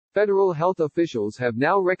Federal health officials have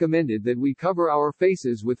now recommended that we cover our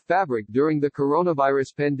faces with fabric during the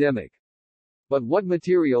coronavirus pandemic. But what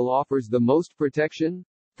material offers the most protection?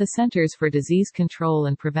 The Centers for Disease Control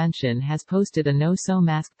and Prevention has posted a no-sew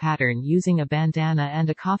mask pattern using a bandana and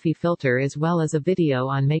a coffee filter, as well as a video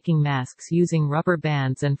on making masks using rubber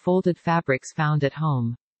bands and folded fabrics found at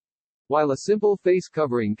home. While a simple face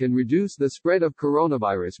covering can reduce the spread of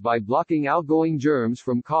coronavirus by blocking outgoing germs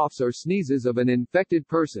from coughs or sneezes of an infected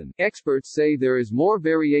person, experts say there is more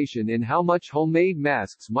variation in how much homemade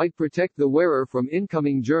masks might protect the wearer from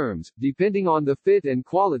incoming germs, depending on the fit and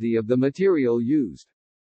quality of the material used.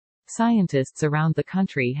 Scientists around the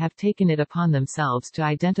country have taken it upon themselves to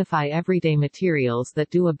identify everyday materials that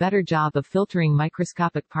do a better job of filtering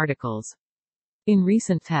microscopic particles. In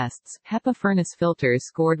recent tests, HEPA furnace filters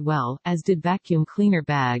scored well, as did vacuum cleaner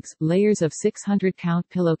bags, layers of 600-count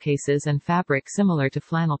pillowcases and fabric similar to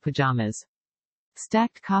flannel pajamas.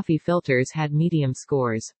 Stacked coffee filters had medium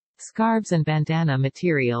scores. Scarves and bandana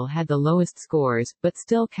material had the lowest scores, but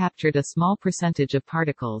still captured a small percentage of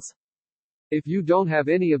particles. If you don't have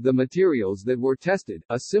any of the materials that were tested,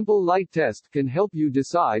 a simple light test can help you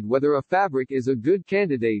decide whether a fabric is a good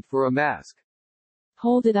candidate for a mask.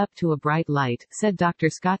 Hold it up to a bright light, said Dr.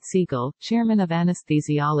 Scott Siegel, chairman of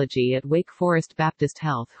anesthesiology at Wake Forest Baptist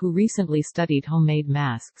Health, who recently studied homemade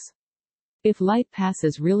masks. If light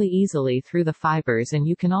passes really easily through the fibers and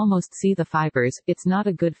you can almost see the fibers, it's not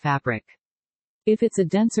a good fabric. If it's a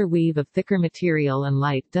denser weave of thicker material and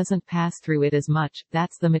light doesn't pass through it as much,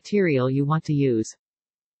 that's the material you want to use.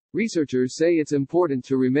 Researchers say it's important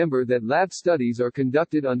to remember that lab studies are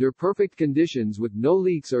conducted under perfect conditions with no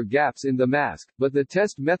leaks or gaps in the mask, but the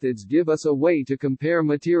test methods give us a way to compare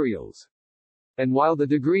materials. And while the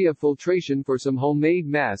degree of filtration for some homemade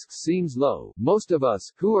masks seems low, most of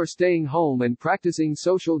us, who are staying home and practicing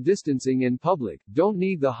social distancing in public, don't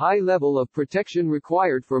need the high level of protection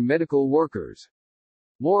required for medical workers.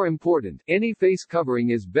 More important, any face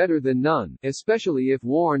covering is better than none, especially if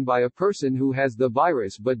worn by a person who has the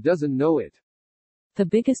virus but doesn't know it. The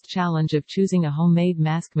biggest challenge of choosing a homemade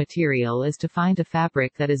mask material is to find a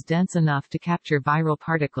fabric that is dense enough to capture viral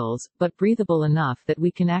particles, but breathable enough that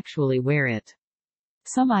we can actually wear it.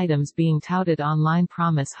 Some items being touted online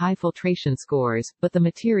promise high filtration scores, but the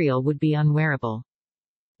material would be unwearable.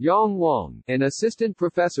 Yang Wang, an assistant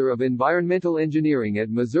professor of environmental engineering at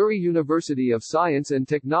Missouri University of Science and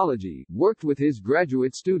Technology, worked with his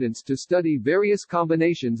graduate students to study various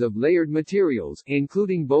combinations of layered materials,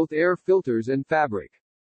 including both air filters and fabric.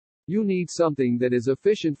 You need something that is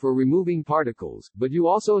efficient for removing particles, but you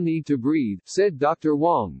also need to breathe, said Dr.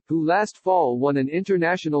 Wang, who last fall won an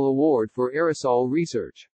international award for aerosol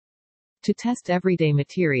research. To test everyday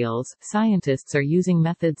materials, scientists are using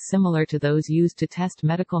methods similar to those used to test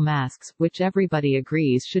medical masks, which everybody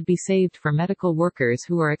agrees should be saved for medical workers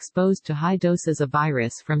who are exposed to high doses of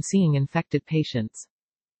virus from seeing infected patients.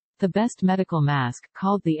 The best medical mask,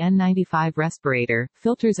 called the N95 respirator,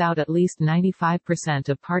 filters out at least 95%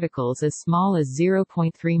 of particles as small as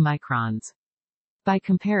 0.3 microns. By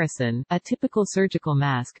comparison, a typical surgical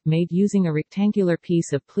mask, made using a rectangular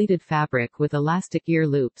piece of pleated fabric with elastic ear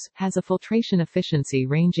loops, has a filtration efficiency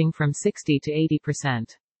ranging from 60 to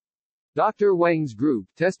 80%. Dr. Wang's group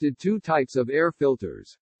tested two types of air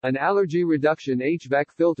filters. An allergy reduction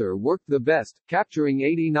HVAC filter worked the best, capturing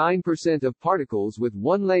 89% of particles with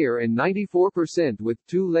one layer and 94% with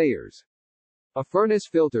two layers. A furnace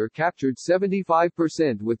filter captured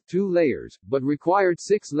 75% with 2 layers, but required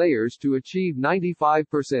 6 layers to achieve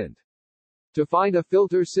 95%. To find a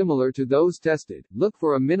filter similar to those tested, look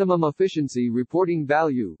for a minimum efficiency reporting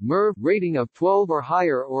value (MERV) rating of 12 or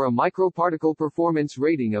higher or a microparticle performance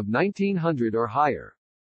rating of 1900 or higher.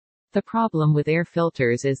 The problem with air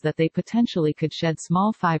filters is that they potentially could shed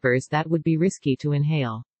small fibers that would be risky to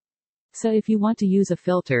inhale. So if you want to use a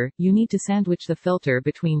filter, you need to sandwich the filter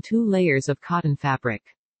between 2 layers of cotton fabric.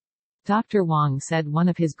 Dr. Wang said one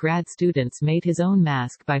of his grad students made his own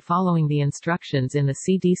mask by following the instructions in the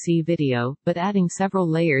CDC video, but adding several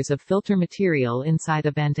layers of filter material inside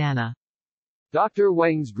a bandana. Dr.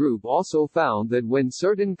 Wang's group also found that when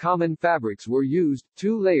certain common fabrics were used,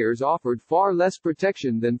 2 layers offered far less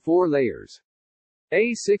protection than 4 layers.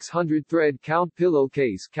 A 600 thread count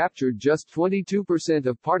pillowcase captured just 22%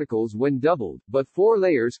 of particles when doubled, but 4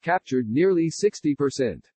 layers captured nearly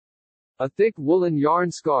 60%. A thick woolen yarn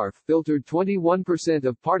scarf filtered 21%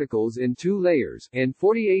 of particles in 2 layers, and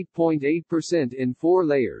 48.8% in 4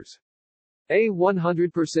 layers. A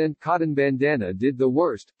 100% cotton bandana did the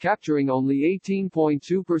worst, capturing only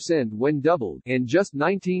 18.2% when doubled, and just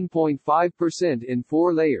 19.5% in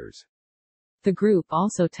 4 layers. The group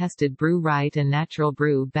also tested Brew Right and Natural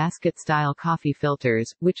Brew basket-style coffee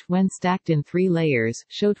filters, which, when stacked in 3 layers,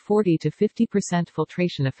 showed 40 to 50%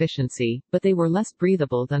 filtration efficiency, but they were less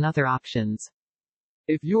breathable than other options.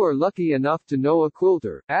 If you are lucky enough to know a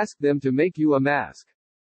quilter, ask them to make you a mask.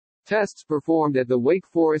 Tests performed at the Wake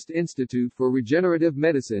Forest Institute for Regenerative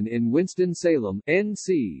Medicine in Winston-Salem,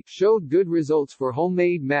 NC, showed good results for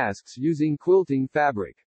homemade masks using quilting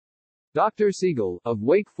fabric. Dr. Siegel, of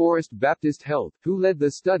Wake Forest Baptist Health, who led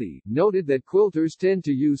the study, noted that quilters tend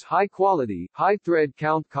to use high-quality, high-thread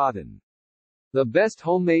count cotton. The best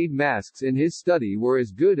homemade masks in his study were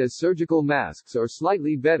as good as surgical masks or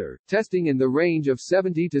slightly better, testing in the range of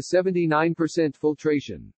 70 to 79%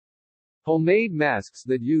 filtration. Homemade masks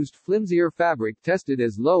that used flimsier fabric tested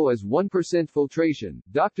as low as 1% filtration,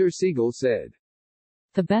 Dr. Siegel said.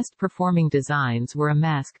 The best-performing designs were a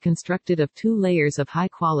mask constructed of 2 layers of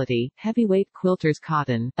high-quality, heavyweight quilters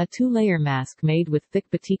cotton, a 2-layer mask made with thick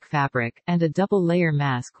batik fabric, and a double-layer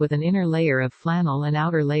mask with an inner layer of flannel and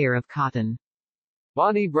outer layer of cotton.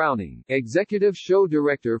 Bonnie Browning, executive show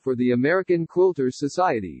director for the American Quilters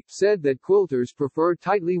Society, said that quilters prefer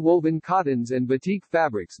tightly woven cottons and batik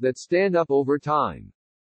fabrics that stand up over time.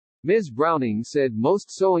 Ms. Browning said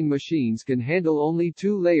most sewing machines can handle only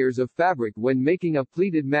 2 layers of fabric when making a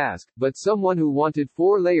pleated mask, but someone who wanted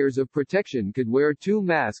 4 layers of protection could wear 2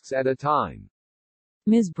 masks at a time.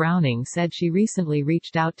 Ms. Browning said she recently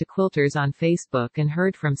reached out to quilters on Facebook and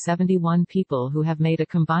heard from 71 people who have made a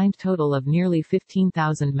combined total of nearly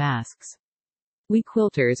 15,000 masks. We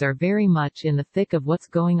quilters are very much in the thick of what's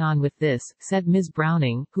going on with this, said Ms.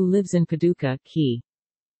 Browning, who lives in Paducah, Key.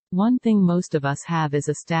 One thing most of us have is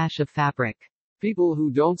a stash of fabric. People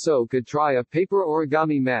who don't sew could try a paper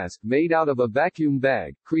origami mask made out of a vacuum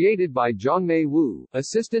bag, created by Jongmei Wu,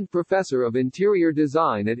 assistant professor of interior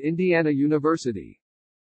design at Indiana University.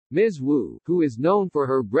 Ms. Wu, who is known for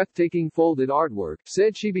her breathtaking folded artwork,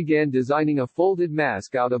 said she began designing a folded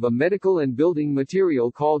mask out of a medical and building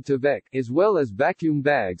material called Tevec, as well as vacuum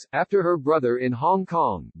bags, after her brother in Hong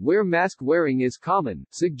Kong, where mask wearing is common,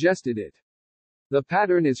 suggested it. The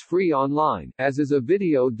pattern is free online, as is a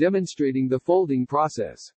video demonstrating the folding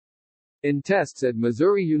process. In tests at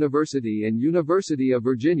Missouri University and University of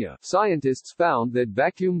Virginia, scientists found that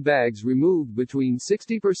vacuum bags removed between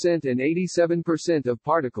 60% and 87% of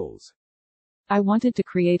particles. I wanted to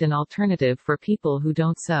create an alternative for people who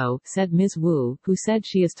don't sew, said Ms. Wu, who said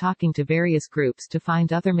she is talking to various groups to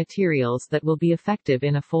find other materials that will be effective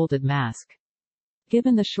in a folded mask.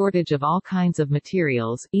 Given the shortage of all kinds of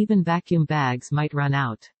materials, even vacuum bags might run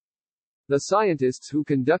out. The scientists who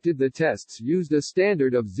conducted the tests used a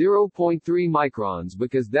standard of 0.3 microns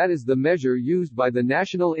because that is the measure used by the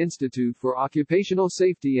National Institute for Occupational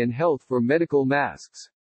Safety and Health for medical masks.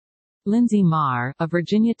 Lindsay Marr, a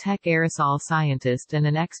Virginia Tech aerosol scientist and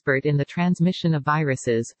an expert in the transmission of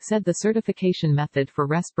viruses, said the certification method for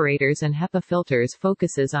respirators and HEPA filters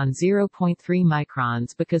focuses on 0.3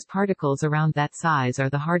 microns because particles around that size are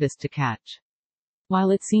the hardest to catch. While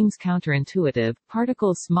it seems counterintuitive,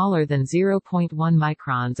 particles smaller than 0.1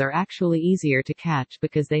 microns are actually easier to catch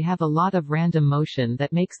because they have a lot of random motion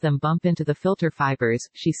that makes them bump into the filter fibers,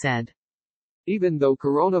 she said. Even though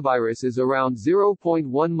coronavirus is around 0.1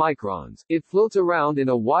 microns, it floats around in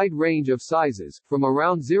a wide range of sizes, from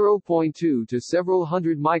around 0.2 to several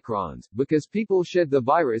hundred microns, because people shed the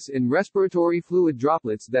virus in respiratory fluid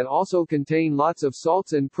droplets that also contain lots of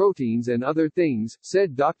salts and proteins and other things,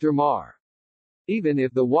 said Dr. Marr. Even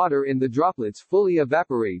if the water in the droplets fully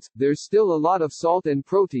evaporates, there's still a lot of salt and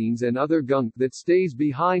proteins and other gunk that stays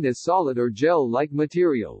behind as solid or gel-like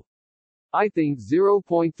material. I think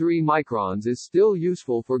 0.3 microns is still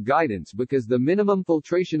useful for guidance because the minimum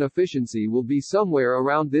filtration efficiency will be somewhere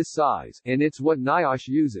around this size, and it's what NIOSH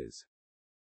uses.